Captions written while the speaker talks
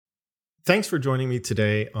Thanks for joining me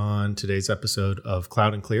today on today's episode of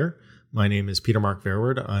Cloud and Clear. My name is Peter Mark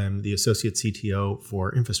Verwoerd. I'm the Associate CTO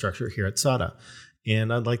for Infrastructure here at SADA.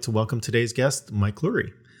 And I'd like to welcome today's guest, Mike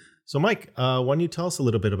Lurie. So, Mike, why don't you tell us a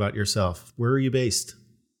little bit about yourself? Where are you based?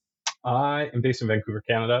 I am based in Vancouver,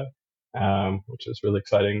 Canada, which is really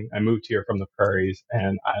exciting. I moved here from the prairies,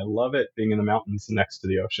 and I love it being in the mountains next to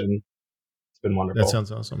the ocean. It's been That wonderful.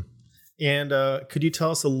 sounds awesome. And could you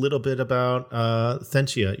tell us a little bit about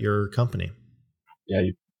Thentia, your company? Yeah,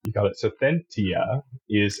 you got it. So Thentia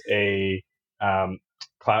is a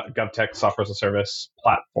cloud, GovTech software as a service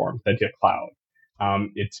platform, Thentia Cloud.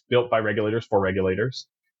 It's built by regulators for regulators,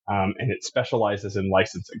 and it specializes in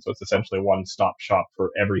licensing. So it's essentially a one-stop shop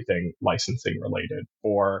for everything licensing related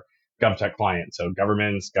for GovTech clients. So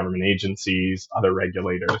governments, government agencies, other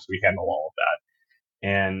regulators, we handle all of that.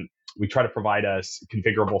 And we try to provide a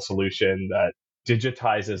configurable solution that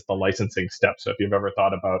digitizes the licensing steps. So if you've ever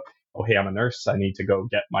thought about, oh, hey, I'm a nurse, I need to go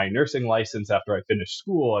get my nursing license after I finish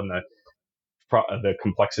school, and the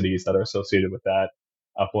complexities that are associated with that,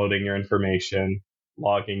 uploading your information,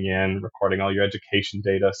 logging in, recording all your education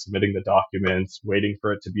data, submitting the documents, waiting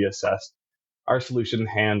for it to be assessed. Our solution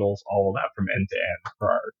handles all of that from end to end for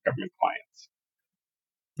our government clients.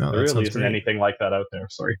 No, There that really sounds isn't great. anything like that out there.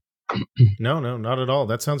 Sorry. No, not at all.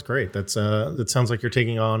 That sounds great. That sounds like you're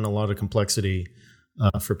taking on a lot of complexity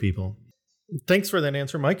for people. Thanks for that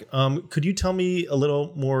answer, Mike. Could you tell me a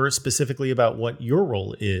little more specifically about what your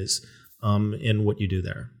role is and what you do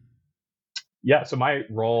there? Yeah, so my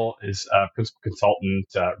role is principal consultant,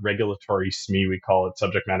 regulatory SME, we call it,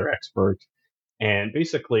 subject matter expert. And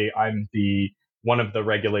basically, I'm the one of the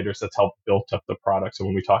regulators that's helped build up the product. So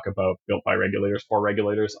when we talk about built by regulators for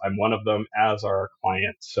regulators, I'm one of them, as our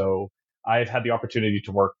client. So I've had the opportunity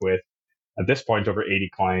to work with, at this point, over 80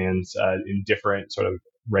 clients in different sort of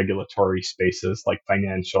regulatory spaces like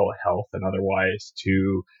financial, health, and otherwise,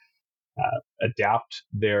 to adapt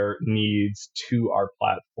their needs to our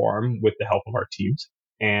platform with the help of our teams,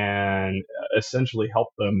 and essentially help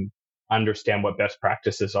them understand what best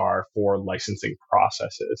practices are for licensing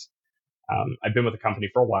processes. I've been with the company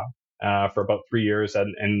for a while, for about 3 years,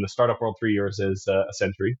 and in the startup world, 3 years is a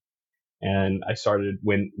century. And I started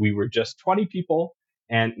when we were just 20 people,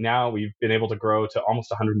 and now we've been able to grow to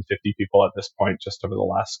almost 150 people at this point, just over the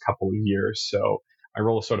last couple of years. So my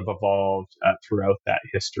role has sort of evolved throughout that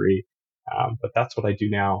history, but that's what I do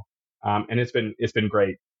now, and it's been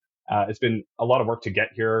great. It's been a lot of work to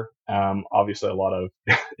get here. Obviously, a lot of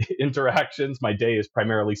interactions. My day is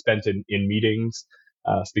primarily spent in meetings,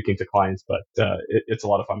 speaking to clients, but it's a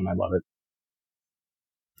lot of fun and I love it.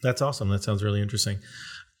 That's awesome. That sounds really interesting.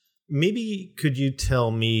 Maybe could you tell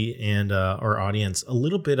me and our audience a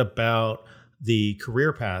little bit about the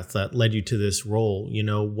career path that led you to this role?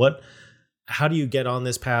 How do you get on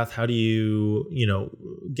this path? How do you,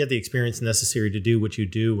 get the experience necessary to do what you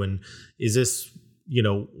do? And is this,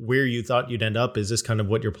 where you thought you'd end up? Is this kind of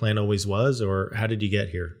what your plan always was, or how did you get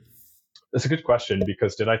here? That's a good question,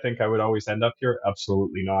 because did I think I would always end up here?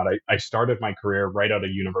 Absolutely not. I started my career right out of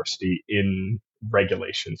university in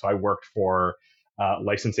regulation. So I worked for a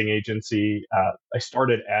licensing agency. I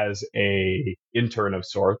started as a intern of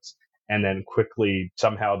sorts, and then quickly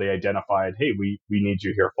somehow they identified, hey, we need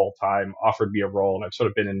you here full time, offered me a role, and I've sort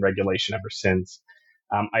of been in regulation ever since.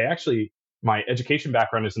 I actually My education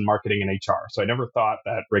background is in marketing and HR, so I never thought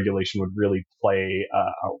that regulation would really play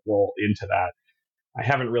a role into that. I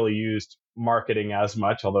haven't really used marketing as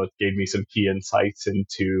much, although it gave me some key insights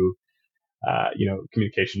into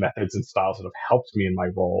communication methods and styles that have helped me in my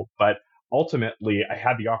role. But ultimately, I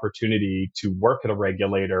had the opportunity to work at a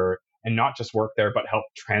regulator, and not just work there, but help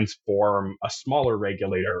transform a smaller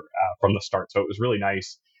regulator from the start. So it was really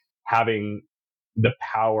nice having the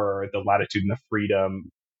power, the latitude, and the freedom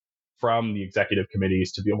from the executive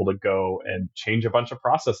committees to be able to go and change a bunch of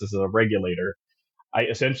processes as a regulator. I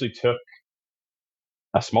essentially took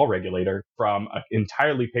a small regulator from an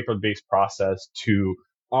entirely paper-based process to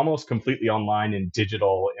almost completely online and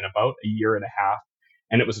digital in about a year and a half.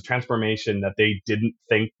 And it was a transformation that they didn't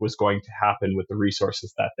think was going to happen with the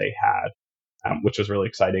resources that they had, which was really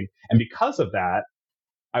exciting. And because of that,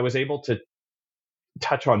 I was able to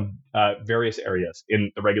touch on various areas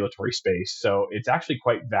in the regulatory space. So it's actually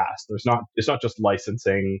quite vast. It's not just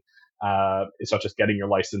licensing. It's not just getting your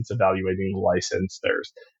license, evaluating the license.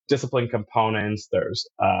 There's discipline components. There's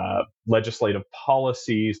legislative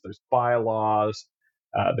policies. There's bylaws.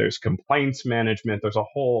 There's complaints management. There's a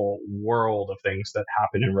whole world of things that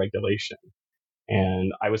happen in regulation.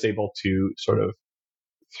 And I was able to sort of,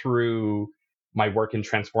 through my work in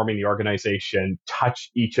transforming the organization, touch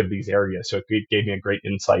each of these areas. So it gave me a great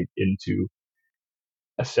insight into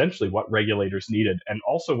essentially what regulators needed and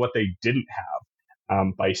also what they didn't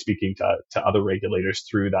have, by speaking to other regulators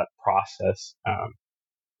through that process.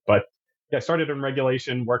 But yeah, I started in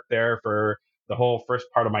regulation, worked there for the whole first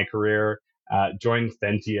part of my career, joined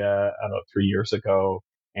Thentia about 3 years ago.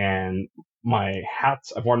 And my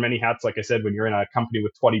hats, I've worn many hats. Like I said, when you're in a company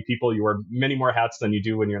with 20 people, you wear many more hats than you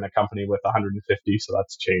do when you're in a company with 150. So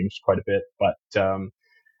that's changed quite a bit. But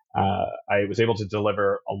I was able to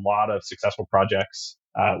deliver a lot of successful projects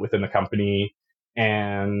within the company.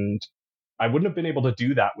 And I wouldn't have been able to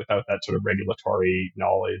do that without that sort of regulatory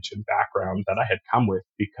knowledge and background that I had come with,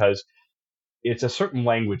 because it's a certain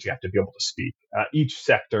language you have to be able to speak. Each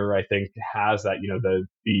sector, I think, has that,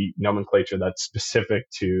 the nomenclature that's specific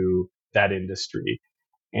to that industry.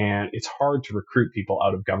 And it's hard to recruit people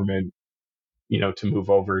out of government, to move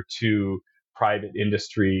over to private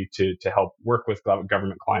industry to help work with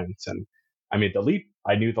government clients. And I made the leap.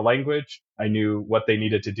 I knew the language. I knew what they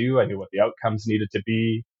needed to do. I knew what the outcomes needed to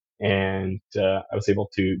be. And I was able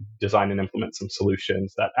to design and implement some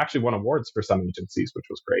solutions that actually won awards for some agencies, which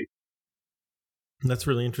was great. That's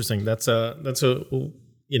really interesting. That's a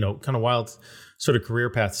kind of wild sort of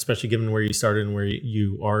career path, especially given where you started and where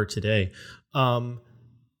you are today.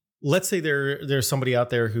 Let's say there's somebody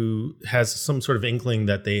out there who has some sort of inkling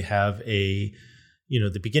that they have the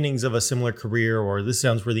beginnings of a similar career, or this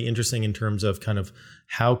sounds really interesting in terms of kind of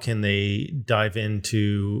how can they dive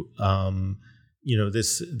into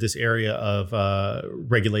this area of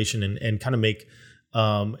regulation and kind of make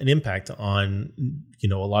an impact on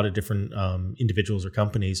a lot of different individuals or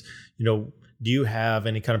companies. Do you have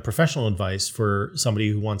any kind of professional advice for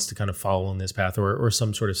somebody who wants to kind of follow in this path or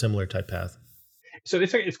some sort of similar type path? So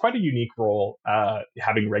it's quite a unique role,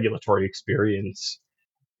 having regulatory experience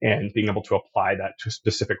and being able to apply that to a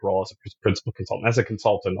specific role as a principal consultant. As a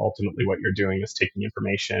consultant, ultimately what you're doing is taking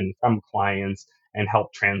information from clients and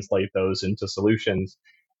help translate those into solutions.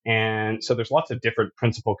 And so there's lots of different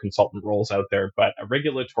principal consultant roles out there, but a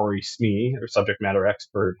regulatory SME, or subject matter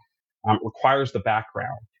expert, requires the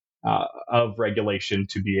background of regulation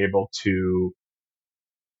to be able to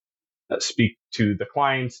speak to the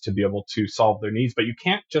clients, to be able to solve their needs. But you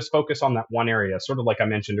can't just focus on that one area. Sort of like I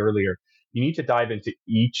mentioned earlier, you need to dive into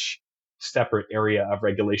each separate area of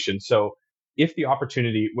regulation. So if the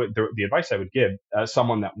opportunity, the advice I would give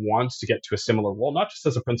someone that wants to get to a similar role, not just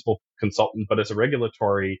as a principal consultant, but as a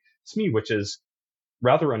regulatory SME, which is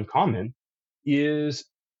rather uncommon, is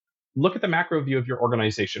look at the macro view of your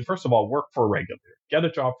organization. First of all, work for a regulator. Get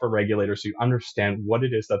a job for a regulator so you understand what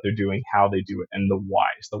it is that they're doing, how they do it, and the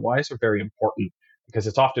whys. The whys are very important because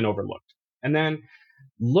it's often overlooked. And then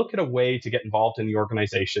look at a way to get involved in the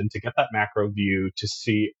organization, to get that macro view, to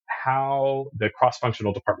see how the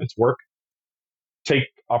cross-functional departments work. Take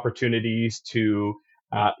opportunities to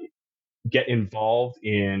get involved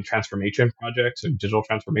in transformation projects and digital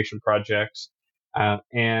transformation projects,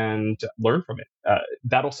 and learn from it.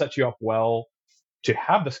 That'll set you up well to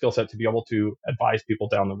have the skill set to be able to advise people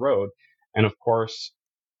down the road. And of course,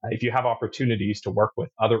 if you have opportunities to work with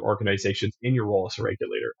other organizations in your role as a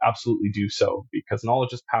regulator, absolutely do so, because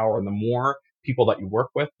knowledge is power. And the more people that you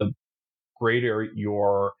work with, the greater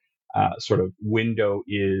your sort of window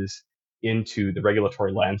is into the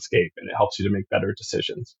regulatory landscape, and it helps you to make better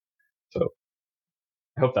decisions. So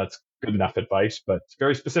I hope that's good enough advice, but it's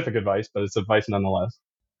very specific advice, but it's advice nonetheless.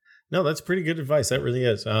 No, that's pretty good advice. That really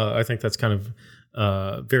is. I think that's kind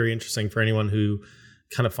of very interesting for anyone who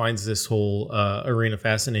kind of finds this whole arena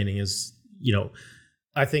fascinating.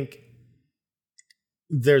 I think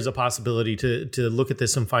there's a possibility to look at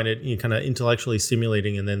this and find it kind of intellectually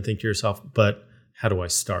stimulating, and then think to yourself, but how do I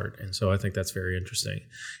start? And so I think that's very interesting.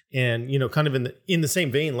 And kind of in the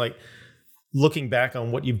same vein, like looking back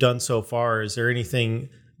on what you've done so far, is there anything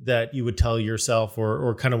that you would tell yourself,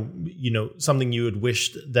 or kind of something you had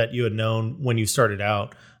wished that you had known when you started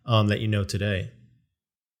out, that today?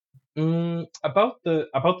 About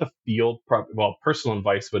the field, well, personal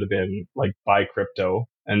advice would have been like buy crypto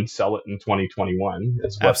and sell it in 2021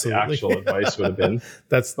 is what Absolutely. the actual advice would have been.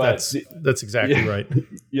 That's exactly right.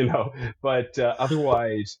 But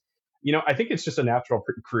otherwise, I think it's just a natural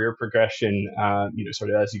career progression.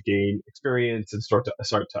 Sort of as you gain experience and start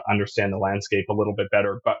to understand the landscape a little bit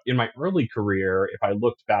better. But in my early career, if I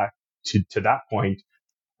looked back to that point,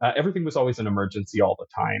 everything was always an emergency all the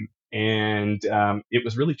time. And it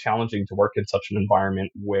was really challenging to work in such an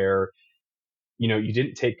environment where, you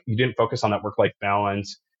didn't focus on that work-life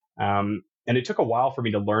balance. And it took a while for me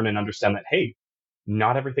to learn and understand that, hey,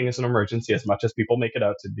 not everything is an emergency as much as people make it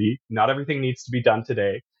out to be. Not everything needs to be done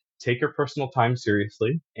today. Take your personal time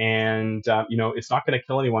seriously. And, it's not going to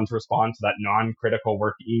kill anyone to respond to that non-critical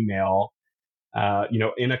work email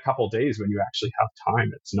in a couple days when you actually have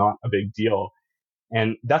time. It's not a big deal.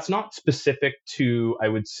 And that's not specific to, I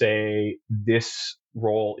would say, this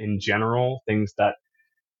role in general. Things that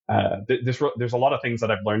there's a lot of things that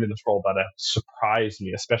I've learned in this role that have surprised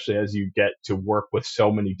me, especially as you get to work with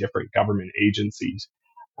so many different government agencies.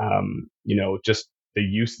 Just the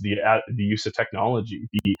use of technology,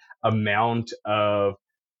 the amount of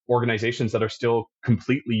organizations that are still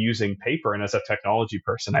completely using paper. And as a technology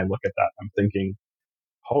person, I look at that, I'm thinking,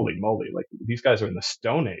 holy moly, like these guys are in the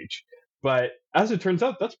Stone Age. But as it turns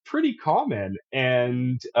out, that's pretty common,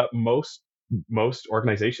 and most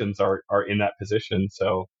organizations are in that position.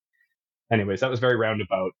 So, anyways, that was very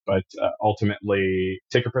roundabout, but ultimately,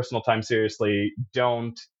 take your personal time seriously.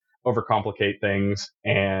 Don't overcomplicate things,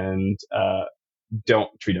 and don't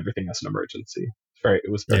treat everything as an emergency.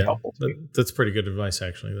 It was very helpful to me. That's pretty good advice,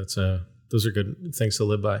 actually. Those are good things to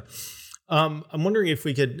live by. I'm wondering if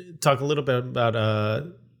we could talk a little bit about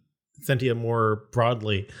Thentia more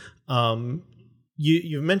broadly.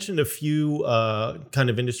 You've mentioned a few kind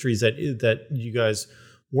of industries that you guys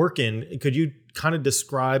work in. Could you kind of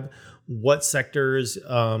describe what sectors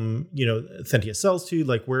Thentia sells to,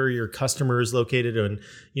 like where are your customers located, and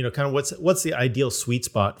kind of what's the ideal sweet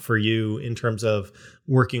spot for you in terms of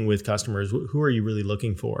working with customers? Who are you really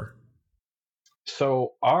looking for?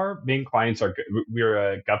 So our main clients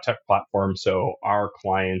we're a GovTech platform. So our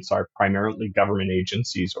clients are primarily government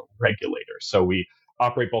agencies or regulators. So we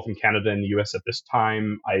operate both in Canada and the US at this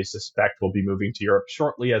time. I suspect we'll be moving to Europe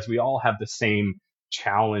shortly, as we all have the same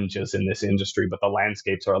challenges in this industry, but the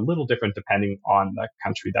landscapes are a little different depending on the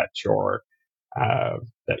country that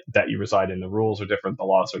that you reside in. The rules are different, the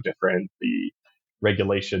laws are different, the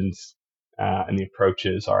regulations and the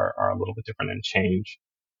approaches are a little bit different and change.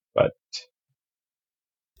 But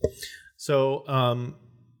so,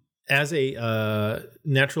 as a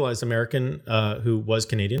naturalized American who was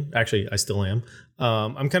Canadian, actually I still am,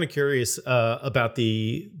 I'm kind of curious about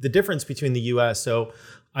the difference between the U.S. So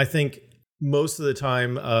I think most of the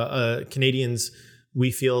time Canadians,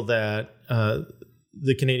 we feel that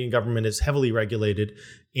the Canadian government is heavily regulated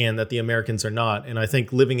and that the Americans are not. And I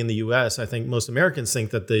think living in the U.S., I think most Americans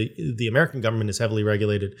think that the American government is heavily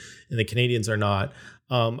regulated and the Canadians are not.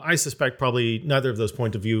 I suspect probably neither of those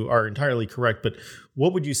points of view are entirely correct, but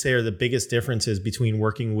what would you say are the biggest differences between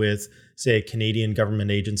working with, say, a Canadian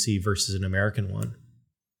government agency versus an American one?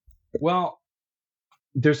 Well,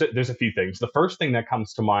 there's a few things. The first thing that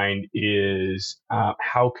comes to mind is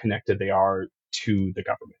how connected they are to the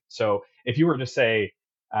government. So if you were to say,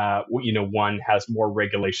 one has more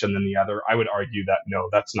regulation than the other, I would argue that no,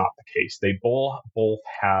 that's not the case. They both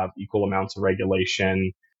have equal amounts of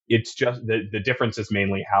regulation. It's just the difference is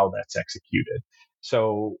mainly how that's executed.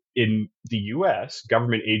 So in the US,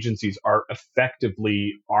 government agencies are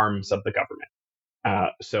effectively arms of the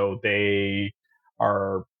government. So they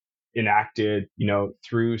are enacted,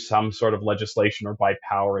 through some sort of legislation or by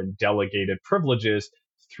power and delegated privileges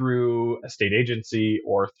through a state agency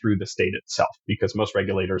or through the state itself, because most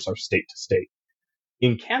regulators are state to state.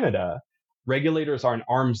 In Canada, regulators are an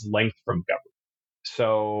arm's length from government.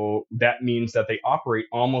 So that means that they operate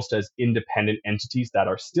almost as independent entities that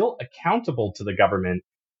are still accountable to the government,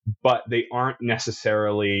 but they aren't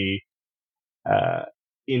necessarily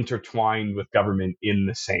intertwined with government in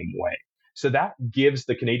the same way. So that gives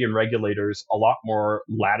the Canadian regulators a lot more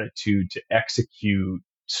latitude to execute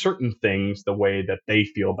certain things the way that they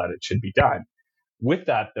feel that it should be done. With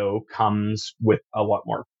that, though, comes a lot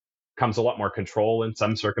more control in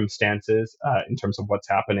some circumstances in terms of what's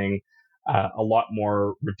happening. A lot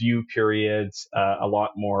more review periods, a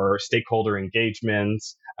lot more stakeholder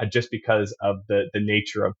engagements, just because of the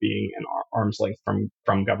nature of being an arm's length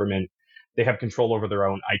from government. They have control over their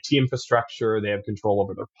own IT infrastructure. They have control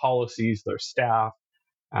over their policies, their staff.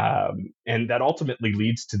 And that ultimately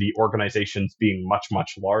leads to the organizations being much,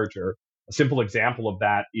 much larger. A simple example of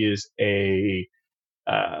that is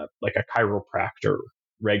like a chiropractor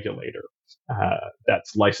regulator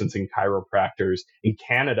that's licensing chiropractors. In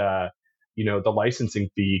Canada, the licensing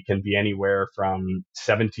fee can be anywhere from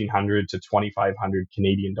 1,700 to 2,500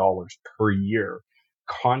 Canadian dollars per year,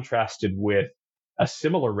 contrasted with a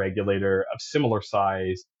similar regulator of similar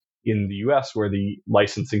size in the US, where the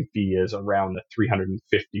licensing fee is around the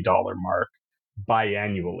 $350 mark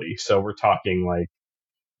biannually. So we're talking like,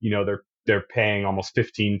 they're paying almost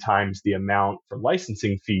 15 times the amount for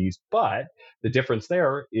licensing fees. But the difference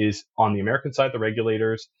there is on the American side, the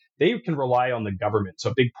regulators, they can rely on the government.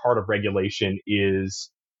 So a big part of regulation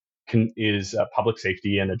is public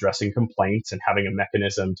safety and addressing complaints and having a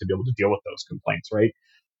mechanism to be able to deal with those complaints, right?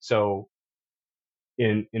 So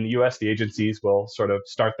in the US, the agencies will sort of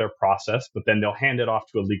start their process, but then they'll hand it off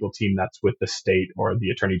to a legal team that's with the state or the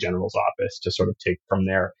attorney general's office to sort of take from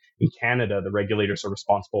there. In Canada, the regulators are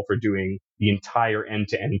responsible for doing the entire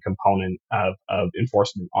end-to-end component of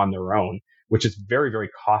enforcement on their own, which is very, very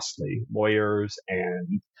costly. Lawyers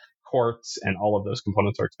and courts and all of those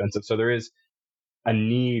components are expensive. So there is a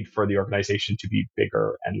need for the organization to be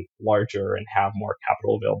bigger and larger and have more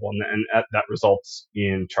capital available, and that results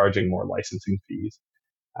in charging more licensing fees.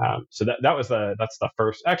 So that's the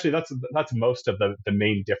first. Actually, that's most of the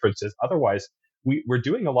main differences. Otherwise, we're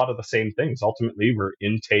doing a lot of the same things. Ultimately, we're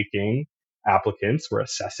intaking applicants, we're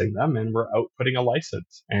assessing them, and we're outputting a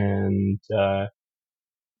license, and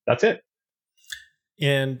that's it.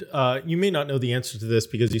 And you may not know the answer to this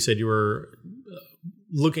because you said you were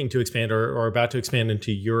looking to expand or about to expand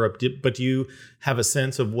into Europe, but do you have a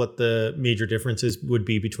sense of what the major differences would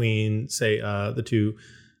be between, say, the two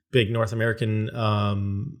big North American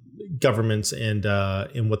governments and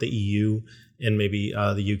what the EU and maybe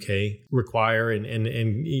the UK require, and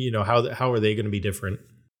how are they going to be different?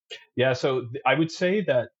 Yeah, so I would say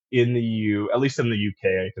that in the EU, at least in the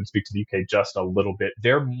UK, I can speak to the UK just a little bit.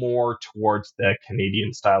 They're more towards the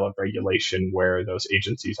Canadian style of regulation, where those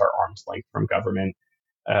agencies are arm's length from government.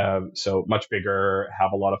 So much bigger,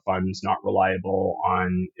 have a lot of funds, not reliable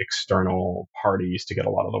on external parties to get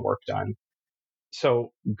a lot of the work done.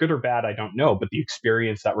 So good or bad, I don't know, but the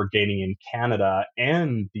experience that we're gaining in Canada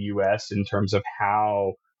and the US in terms of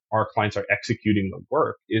how our clients are executing the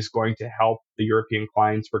work is going to help the European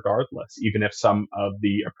clients regardless, even if some of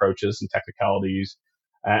the approaches and technicalities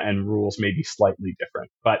and rules may be slightly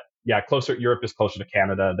different. But yeah, Europe is closer to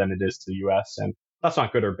Canada than it is to the US. And that's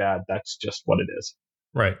not good or bad. That's just what it is.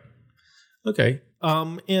 Right. Okay.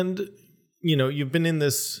 And you've been in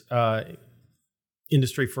this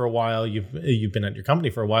industry for a while. You've been at your company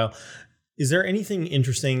for a while. Is there anything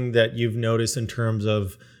interesting that you've noticed in terms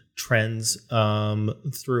of trends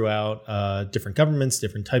throughout different governments,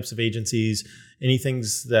 different types of agencies? Any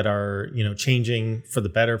things that are changing for the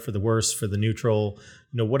better, for the worse, for the neutral?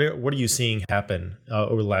 What are you seeing happen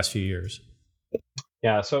over the last few years?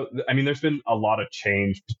 Yeah, so I mean, there's been a lot of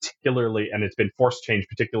change, particularly, and it's been forced change,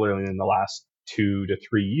 particularly in the last 2 to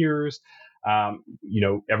 3 years.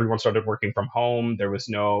 Everyone started working from home. There was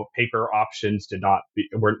no paper options;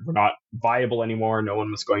 were not viable anymore. No one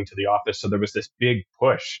was going to the office, so there was this big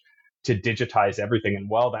push to digitize everything. And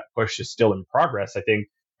while that push is still in progress, I think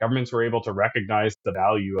governments were able to recognize the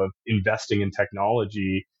value of investing in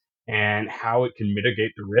technology and how it can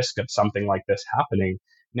mitigate the risk of something like this happening.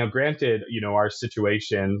 Now, granted, our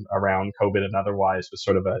situation around COVID and otherwise was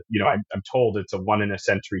sort of I'm told it's a one in a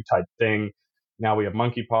century type thing. Now we have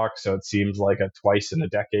monkeypox, so it seems like a twice in a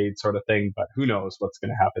decade sort of thing, but who knows what's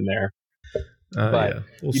going to happen there. But,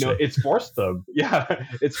 we'll see. it's forced them. Yeah,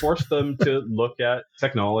 it's forced them to look at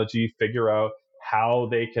technology, figure out how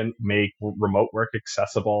they can make remote work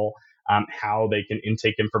accessible, how they can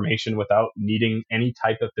intake information without needing any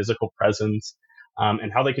type of physical presence,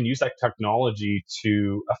 and how they can use that technology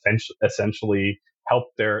to essentially help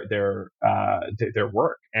their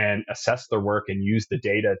work and assess their work and use the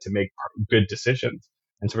data to make good decisions.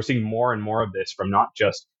 And so we're seeing more and more of this from not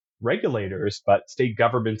just regulators, but state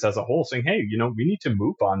governments as a whole saying, hey, we need to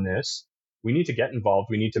move on this. We need to get involved.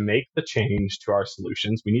 We need to make the change to our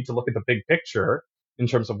solutions. We need to look at the big picture in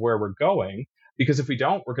terms of where we're going, because if we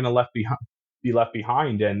don't, we're going to be left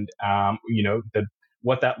behind. And,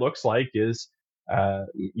 what that looks like is,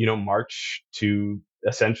 March to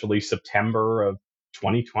essentially September of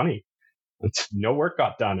 2020. No work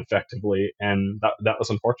got done effectively, and that was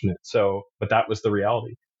unfortunate. So, but that was the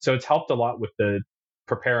reality. So it's helped a lot with the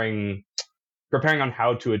preparing on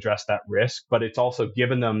how to address that risk, but it's also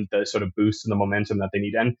given them the sort of boost and the momentum that they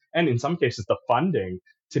need, and in some cases the funding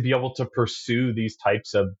to be able to pursue these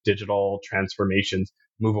types of digital transformations,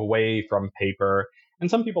 move away from paper. And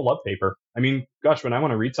some people love paper. I mean, gosh, when I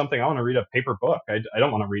want to read something, I want to read a paper book. I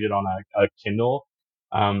don't want to read it on a Kindle.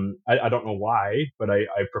 I don't know why, but I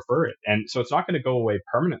prefer it. And so it's not going to go away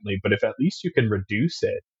permanently, but if at least you can reduce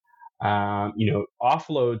it,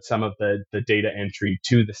 offload some of the data entry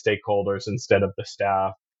to the stakeholders instead of the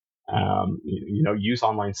staff, use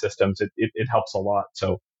online systems, it helps a lot.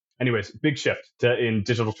 So anyways, big shift in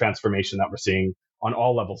digital transformation that we're seeing on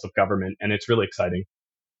all levels of government, and it's really exciting.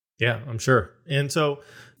 Yeah, I'm sure. And so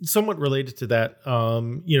somewhat related to that,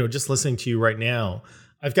 just listening to you right now,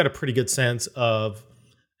 I've got a pretty good sense of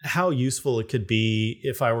how useful it could be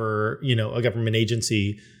if I were, a government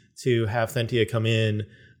agency to have Thentia come in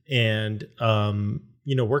and,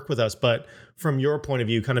 work with us. But from your point of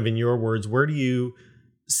view, kind of in your words, where do you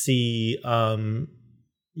see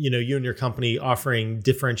you and your company offering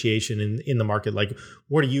differentiation in the market? Like,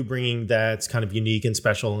 what are you bringing that's kind of unique and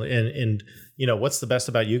special? And what's the best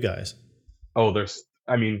about you guys? Oh, there's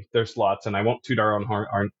lots, and I won't toot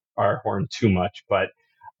our horn too much, but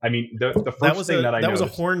I mean, the first thing that I was a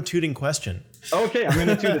noticed. horn tooting question. Okay, I'm going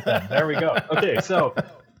to toot it then. There we go. Okay, so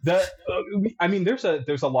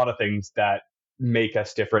there's a lot of things that make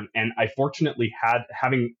us different, and I fortunately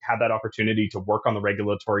having had that opportunity to work on the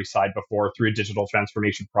regulatory side before through a digital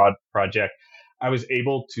transformation project. I was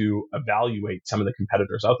able to evaluate some of the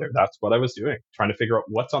competitors out there. That's what I was doing, trying to figure out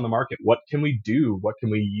what's on the market, what can we do, what can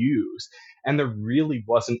we use, and there really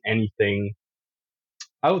wasn't anything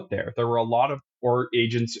out there. There were a lot of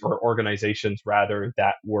agents or organizations rather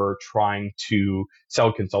that were trying to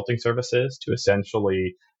sell consulting services to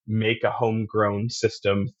essentially make a homegrown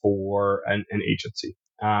system for an agency.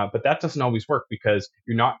 But that doesn't always work because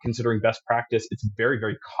you're not considering best practice. It's very,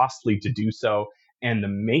 very costly to do so. And the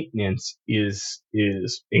maintenance is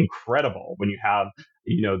incredible when you have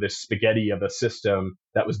this spaghetti of a system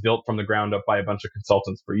that was built from the ground up by a bunch of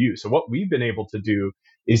consultants for you. So what we've been able to do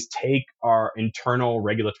is take our internal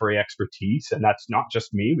regulatory expertise, and that's not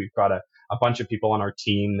just me. We've got a bunch of people on our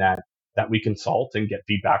team that we consult and get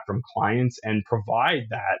feedback from clients and provide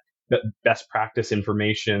that best practice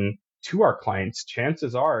information to our clients.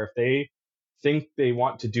 Chances are, if they think they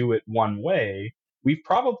want to do it one way, we've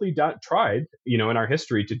probably tried, in our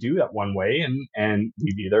history to do that one way, and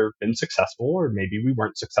we've either been successful or maybe we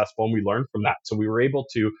weren't successful, and we learned from that. So we were able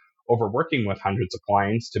to, over working with hundreds of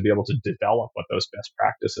clients, to be able to develop what those best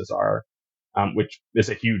practices are, which is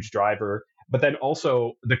a huge driver. But then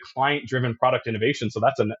also the client-driven product innovation. So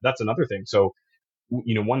that's another thing. So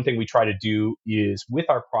one thing we try to do is with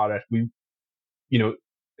our product,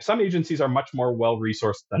 some agencies are much more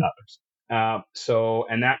well-resourced than others.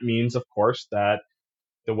 And that means, of course, that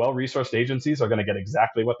the well-resourced agencies are going to get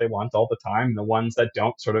exactly what they want all the time. The ones that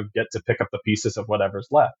don't sort of get to pick up the pieces of whatever's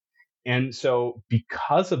left. And so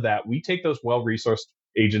because of that, we take those well-resourced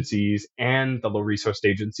agencies and the low-resourced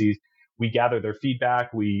agencies, we gather their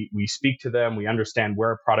feedback, we speak to them, we understand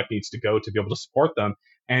where a product needs to go to be able to support them,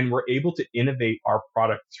 and we're able to innovate our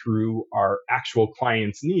product through our actual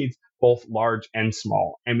clients' needs, both large and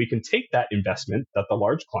small. And we can take that investment that the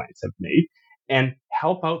large clients have made and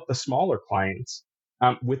help out the smaller clients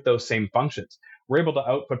with those same functions. We're able to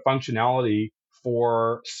output functionality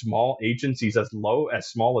for small agencies as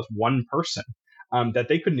small as one person that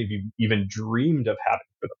they couldn't have even dreamed of having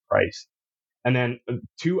for the price. And then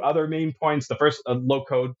two other main points. The first, low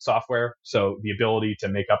code software. So the ability to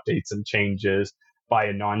make updates and changes by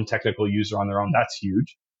a non-technical user on their own. That's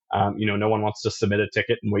huge. No one wants to submit a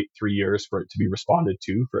ticket and wait 3 years for it to be responded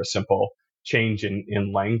to for a simple change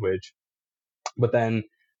in language. But then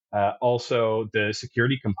also the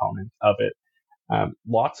security component of it.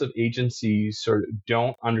 Lots of agencies sort of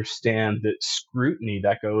don't understand the scrutiny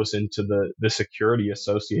that goes into the security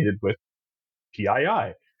associated with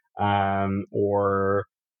PII, or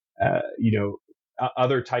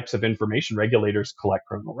other types of information. Regulators collect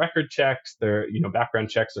criminal record checks, their background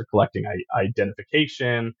checks, they're collecting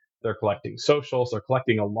identification, they're collecting socials, they're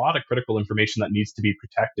collecting a lot of critical information that needs to be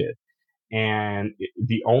protected. And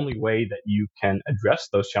the only way that you can address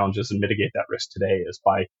those challenges and mitigate that risk today is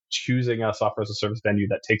by choosing a software as a service vendor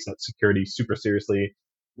that takes that security super seriously,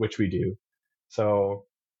 which we do. So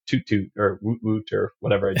toot toot or woot woot or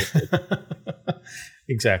whatever I just did.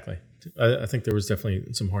 Exactly. I think there was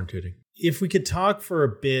definitely some horn tooting. If we could talk for a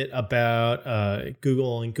bit about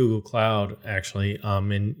Google and Google Cloud, actually,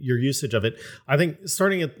 and your usage of it. I think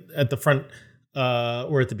starting at the front,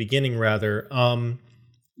 or at the beginning rather,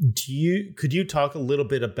 could you talk a little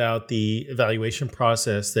bit about the evaluation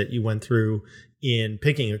process that you went through in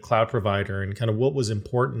picking a cloud provider and kind of what was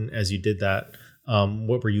important as you did that?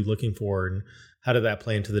 What were you looking for, and how did that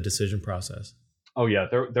play into the decision process? Oh yeah,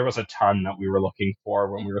 there was a ton that we were looking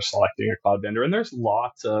for when we were selecting a cloud vendor, and there's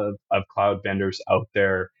lots of cloud vendors out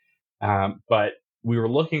there, but we were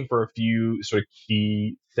looking for a few sort of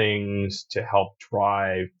key things to help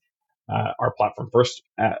drive our platform. First,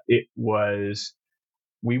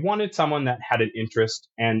 we wanted someone that had an interest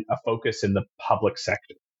and a focus in the public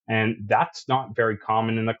sector. And that's not very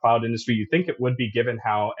common in the cloud industry. You think it would be, given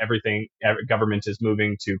how every government is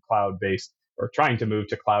moving to cloud-based or trying to move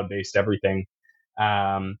to cloud-based everything.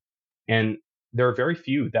 And there are very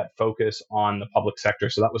few that focus on the public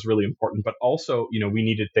sector. So that was really important. But also, we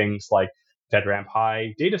needed things like FedRAMP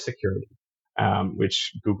High data security,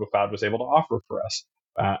 which Google Cloud was able to offer for us.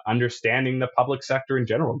 Understanding the public sector in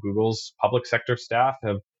general. Google's public sector staff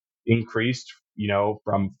have increased,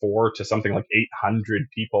 from 4 to something like 800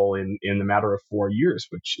 people in the matter of 4 years,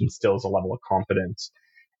 which instills a level of confidence.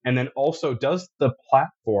 And then also, does the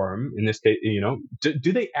platform, in this case,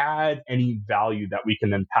 do they add any value that we can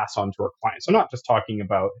then pass on to our clients? So not just talking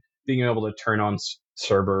about being able to turn on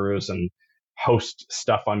servers and host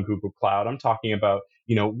stuff on Google Cloud. I'm talking about,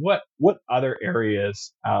 what other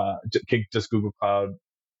areas does Google Cloud,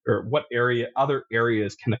 or other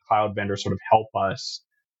areas can the cloud vendor sort of help us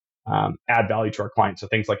add value to our clients? So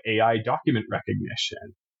things like AI document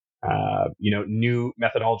recognition, new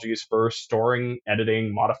methodologies for storing,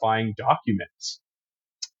 editing, modifying documents,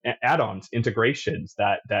 add-ons, integrations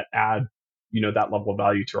that add, that level of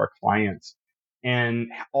value to our clients, and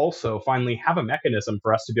also finally have a mechanism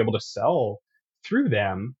for us to be able to sell through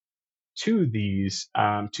them to these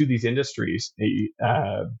industries,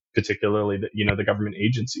 particularly the government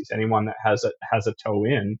agencies. Anyone that has a toe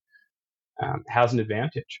in has an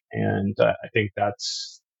advantage, and I think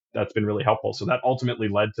that's been really helpful. So that ultimately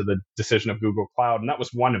led to the decision of Google Cloud, and that was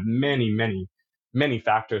one of many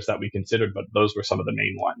factors that we considered, but those were some of the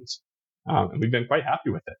main ones. And we've been quite happy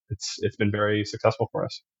with it. It's been very successful for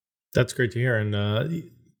us. That's great to hear, and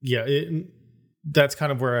that's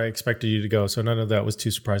kind of where I expected you to go. So none of that was too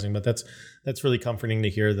surprising, but that's really comforting to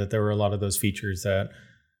hear that there were a lot of those features that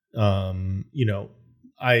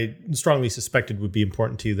I strongly suspected would be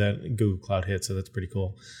important to you that Google Cloud hit. So that's pretty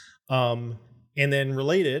cool. And then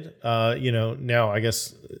related, now I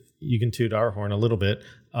guess you can toot our horn a little bit.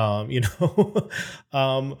 How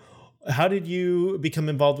did you become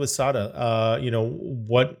involved with SADA?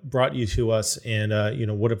 What brought you to us, and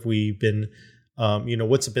what have we been?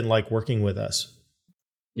 What's it been like working with us?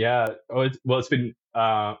 Yeah, it's been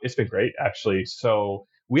great, actually. So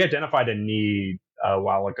we identified a need a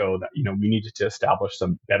while ago that we needed to establish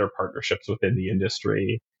some better partnerships within the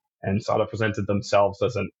industry, and SADA presented themselves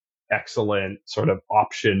as an excellent sort of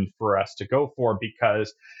option for us to go for,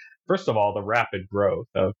 because first of all, the rapid growth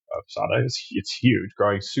of SADA it's huge,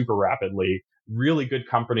 growing super rapidly. Really good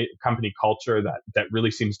company culture that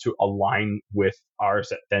really seems to align with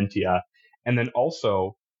ours at Thentia, and then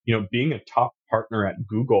also, being a top partner at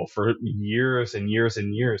Google for years and years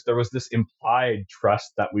and years, there was this implied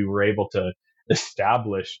trust that we were able to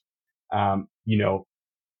establish.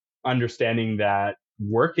 Understanding that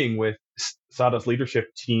working with SADA's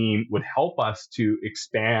leadership team would help us to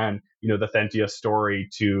expand, the Thentia story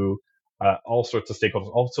to all sorts of stakeholders,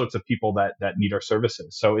 all sorts of people that need our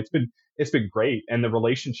services. So it's been great, and the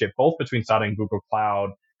relationship both between SADA and Google Cloud.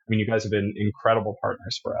 I mean, you guys have been incredible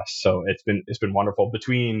partners for us. So it's been wonderful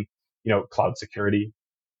between cloud security,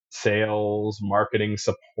 sales, marketing,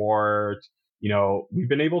 support. We've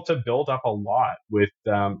been able to build up a lot with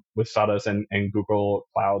SADA's and Google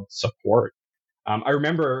Cloud support. I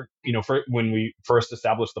remember, when we first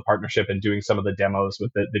established the partnership and doing some of the demos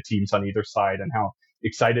with the teams on either side, and how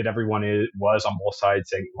excited everyone was on both sides,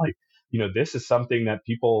 saying like, this is something that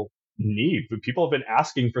people need. People have been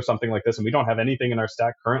asking for something like this, and we don't have anything in our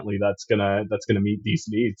stack currently that's gonna meet these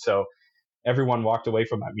needs. So everyone walked away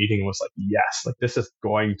from that meeting and was like, yes, like this is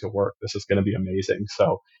going to work. This is going to be amazing.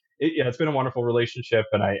 So it's been a wonderful relationship,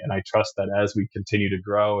 and I trust that as we continue to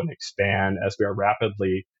grow and expand, as we are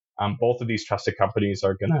rapidly, both of these trusted companies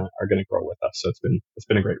are gonna grow with us. So it's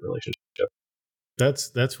been a great relationship.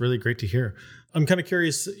 That's really great to hear. I'm kind of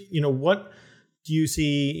curious, what do you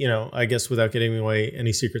see, I guess without giving away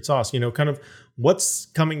any secret sauce, kind of what's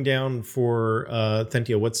coming down for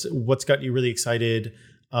Thentia? What's got you really excited?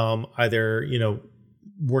 Either,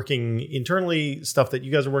 working internally, stuff that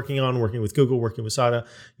you guys are working on, working with Google, working with SADA,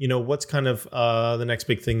 what's kind of the next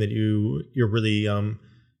big thing that you're really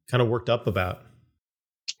kind of worked up about?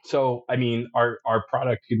 So, I mean, our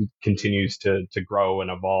product continues to grow and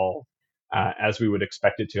evolve as we would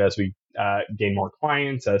expect it to. As we gain more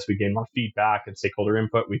clients, as we gain more feedback and stakeholder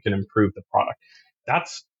input, we can improve the product.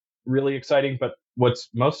 That's really exciting. But what's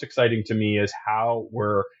most exciting to me is how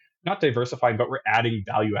we're not diversifying, but we're adding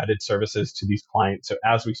value-added services to these clients. So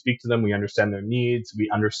as we speak to them, we understand their needs. We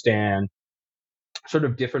understand sort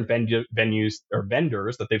of different venues or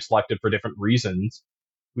vendors that they've selected for different reasons.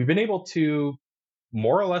 We've been able to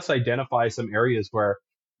more or less identify some areas where,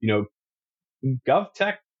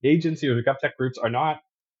 GovTech agencies or GovTech groups are not,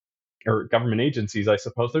 or government agencies, I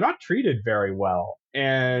suppose, they're not treated very well.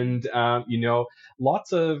 And,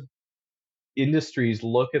 lots of industries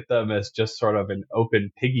look at them as just sort of an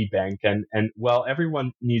open piggy bank. And well,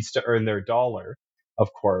 everyone needs to earn their dollar, of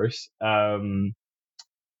course. We're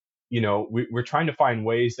trying to find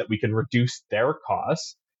ways that we can reduce their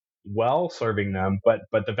costs while serving them, but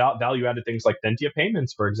the value-added things like Thentia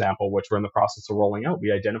Payments, for example, which we're in the process of rolling out,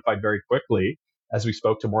 we identified very quickly as we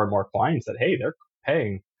spoke to more and more clients that, hey, they're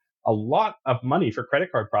paying a lot of money for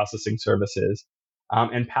credit card processing services.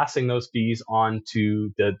 and passing those fees on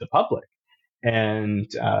to the public. And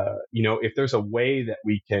if there's a way that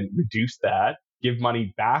we can reduce that, give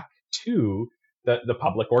money back to the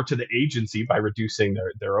public or to the agency by reducing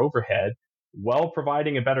their overhead, while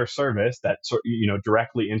providing a better service that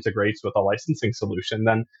directly integrates with a licensing solution,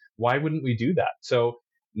 then why wouldn't we do that? So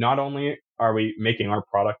not only are we making our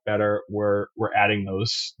product better, we're adding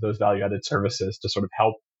those value added services to sort of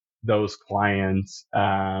help those clients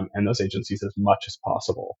and those agencies as much as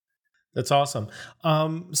possible. That's awesome.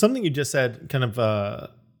 Something you just said kind of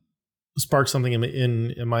sparked something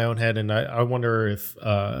in my own head, and I wonder if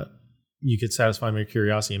you could satisfy my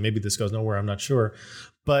curiosity. And maybe this goes nowhere, I'm not sure.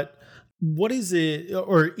 But what is it,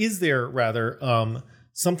 or is there rather,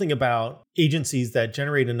 something about agencies that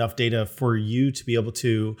generate enough data for you to be able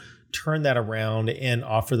to turn that around and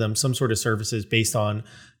offer them some sort of services based on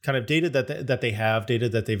kind of data that they have, data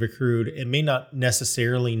that they've accrued, and may not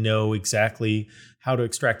necessarily know exactly how to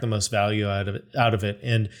extract the most value out of it?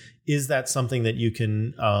 And is that something that you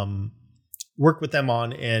can work with them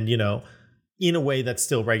on, and in a way that's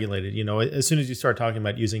still regulated? As soon as you start talking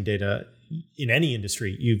about using data in any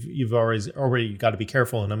industry, you've already got to be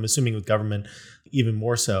careful, and I'm assuming with government even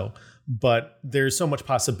more so. But there's so much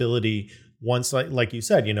possibility once, like you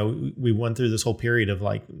said, we went through this whole period of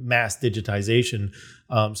like mass digitization,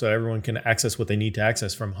 so everyone can access what they need to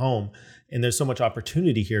access from home. And there's so much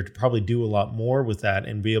opportunity here to probably do a lot more with that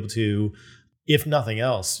and be able to, if nothing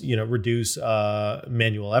else, reduce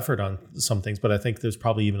manual effort on some things. But I think there's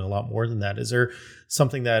probably even a lot more than that. Is there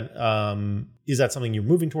something that is that something you're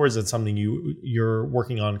moving towards? Is that something you're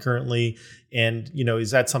working on currently? And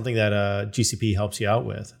is that something that GCP helps you out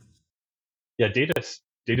with? Yeah, data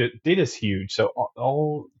is huge. So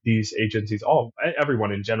all these agencies,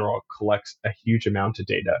 everyone in general collects a huge amount of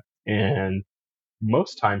data, and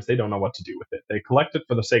most times they don't know what to do with it. They collect it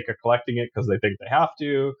for the sake of collecting it because they think they have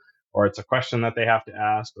to, or it's a question that they have to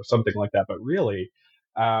ask, or something like that. But really,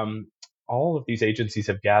 all of these agencies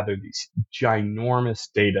have gathered these ginormous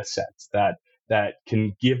data sets that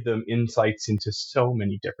can give them insights into so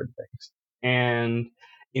many different things. And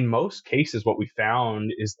in most cases, what we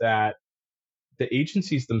found is that the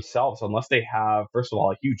agencies themselves, unless they have, first of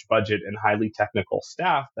all, a huge budget and highly technical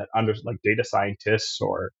staff that like data scientists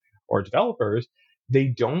or developers, they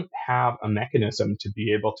don't have a mechanism to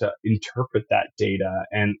be able to interpret that data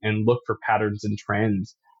and look for patterns and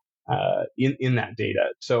trends in that data.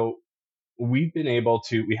 So we have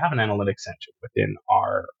an analytics engine within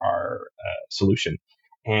our solution,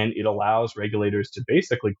 and it allows regulators to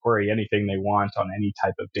basically query anything they want on any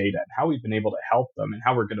type of data. And how we've been able to help them, and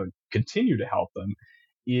how we're going to continue to help them,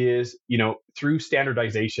 is through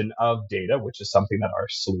standardization of data, which is something that our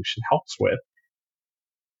solution helps with.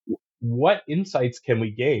 What insights can we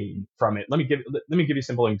gain from it? Let me give you a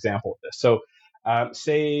simple example of this. So,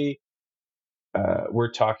 say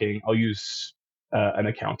we're talking. I'll use an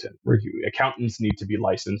accountant. Accountants need to be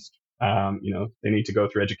licensed. They need to go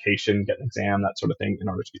through education, get an exam, that sort of thing, in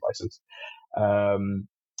order to be licensed.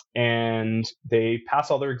 And they pass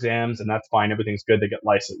all their exams, and that's fine. Everything's good. They get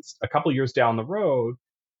licensed. A couple of years down the road,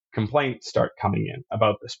 complaints start coming in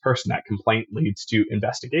about this person. That complaint leads to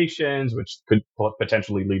investigations, which could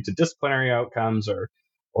potentially lead to disciplinary outcomes or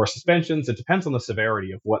suspensions. It depends on the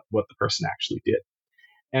severity of what the person actually did.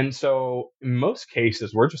 And so in most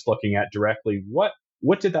cases, we're just looking at directly what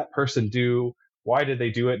did that person do? Why did they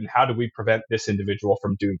do it? And how do we prevent this individual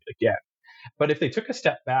from doing it again? But if they took a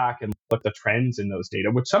step back and looked at the trends in those data,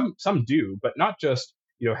 which some do, but not just,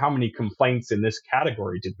 how many complaints in this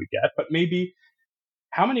category did we get, but maybe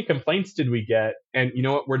how many complaints did we get? And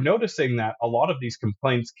we're noticing that a lot of these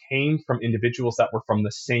complaints came from individuals that were from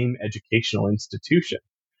the same educational institution.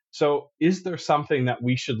 So is there something that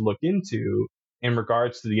we should look into in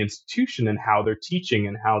regards to the institution and how they're teaching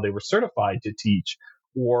and how they were certified to teach?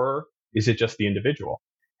 Or is it just the individual?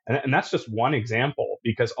 And that's just one example,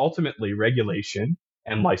 because ultimately regulation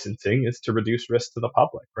and licensing is to reduce risk to the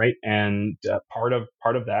public, right? And part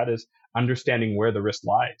of that is understanding where the risk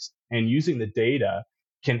lies, and using the data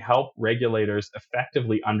can help regulators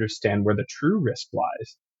effectively understand where the true risk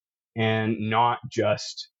lies, and not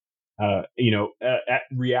just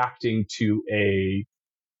reacting to a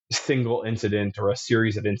single incident or a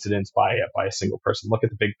series of incidents by a single person. Look at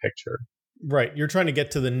the big picture. Right. You're trying to get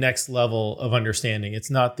to the next level of understanding. It's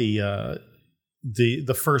not the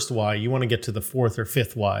first why. You want to get to the fourth or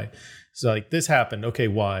fifth why. So like, this happened. Okay,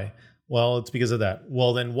 why? Well, it's because of that.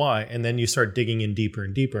 Well, then why? And then you start digging in deeper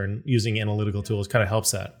and deeper, and using analytical tools kind of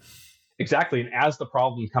helps that. Exactly. And as the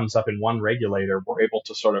problem comes up in one regulator, we're able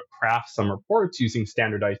to sort of craft some reports using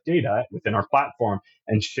standardized data within our platform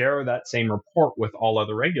and share that same report with all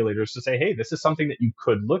other regulators to say, hey, this is something that you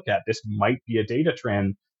could look at. This might be a data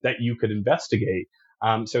trend that you could investigate.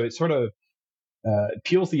 So it sort of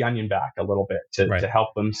peels the onion back a little bit to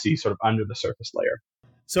help them see sort of under the surface layer.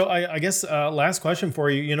 So I guess last question for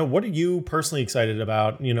you, what are you personally excited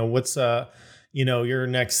about? What's, your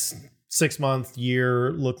next 6-month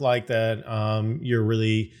year look like that you're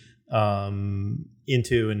really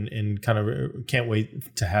into and kind of can't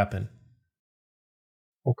wait to happen?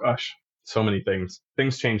 Oh gosh, so many things.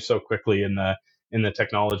 Things change so quickly in the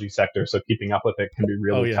technology sector, so keeping up with it can be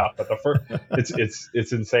really tough. But the first,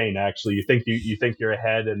 it's insane actually. You think you're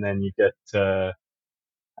ahead, and then you get sort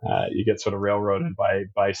of railroaded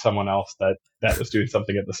by someone else that was doing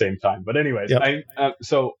something at the same time. But anyways,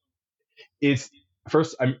 so it's.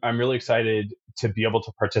 First, I'm really excited to be able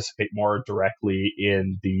to participate more directly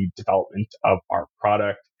in the development of our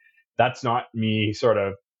product. That's not me sort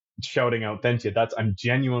of shouting out Thentia. I'm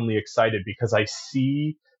genuinely excited because I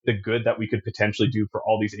see the good that we could potentially do for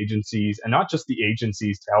all these agencies, and not just the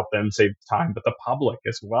agencies to help them save time, but the public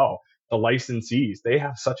as well. The licensees, they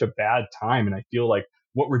have such a bad time, and I feel like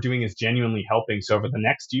what we're doing is genuinely helping. So over the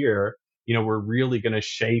next year, we're really going to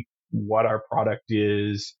shape what our product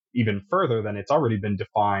is even further than it's already been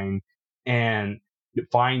defined, and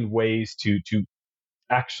find ways to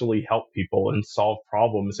actually help people and solve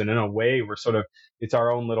problems. And in a way, it's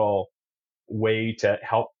our own little way to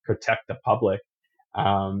help protect the public,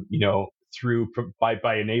 by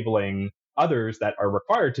enabling others that are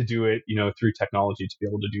required to do it, through technology to be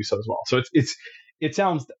able to do so as well. So it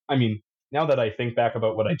sounds, now that I think back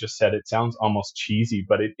about what I just said, it sounds almost cheesy,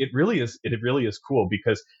 but it really is cool,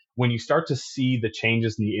 because when you start to see the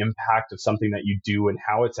changes and the impact of something that you do and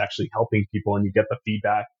how it's actually helping people, and you get the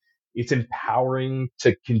feedback, it's empowering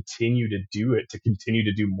to continue to do it, to continue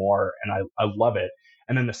to do more. And I love it.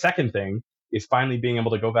 And then the second thing is finally being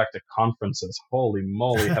able to go back to conferences. Holy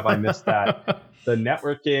moly, have I missed that. The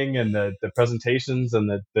networking and the presentations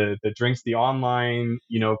and the drinks, the online,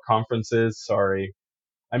 conferences. Sorry.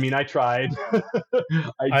 I tried.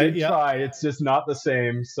 I did try. It's just not the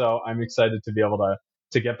same. So I'm excited to be able to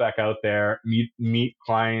get back out there, meet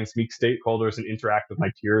clients, meet stakeholders, and interact with my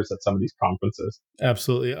peers at some of these conferences.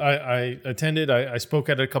 Absolutely. I attended. I spoke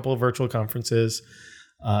at a couple of virtual conferences.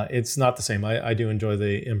 It's not the same. I do enjoy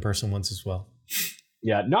the in-person ones as well.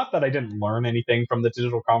 Yeah, not that I didn't learn anything from the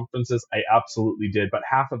digital conferences. I absolutely did. But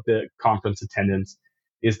half of the conference attendance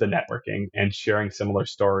is the networking and sharing similar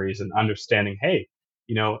stories and understanding, hey,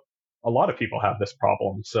 a lot of people have this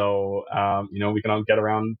problem. So, we can all get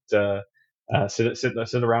around, sit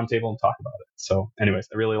at a round table and talk about it. So anyways,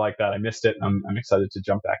 I really like that. I missed it. I'm excited to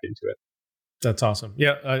jump back into it. That's awesome.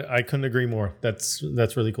 Yeah, I couldn't agree more. That's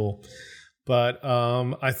really cool. But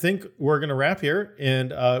I think we're going to wrap here.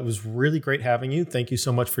 And it was really great having you. Thank you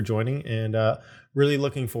so much for joining, and really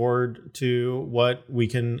looking forward to what we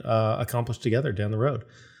can accomplish together down the road.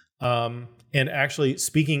 And actually,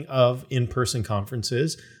 speaking of in-person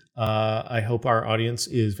conferences, I hope our audience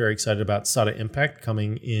is very excited about SADA Impact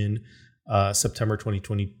coming in September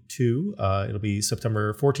 2022. It'll be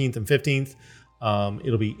September 14th and 15th.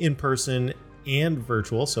 It'll be in person and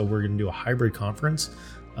virtual. So we're going to do a hybrid conference.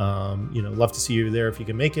 Love to see you there if you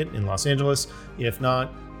can make it in Los Angeles. If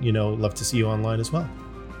not, love to see you online as well.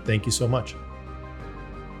 Thank you so much.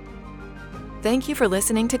 Thank you for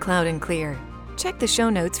listening to Cloud and Clear. Check the show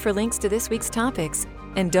notes for links to this week's topics.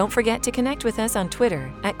 And don't forget to connect with us on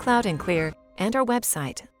Twitter @Cloud&Clear and our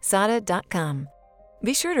website, sada.com.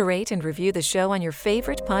 Be sure to rate and review the show on your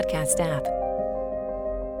favorite podcast app.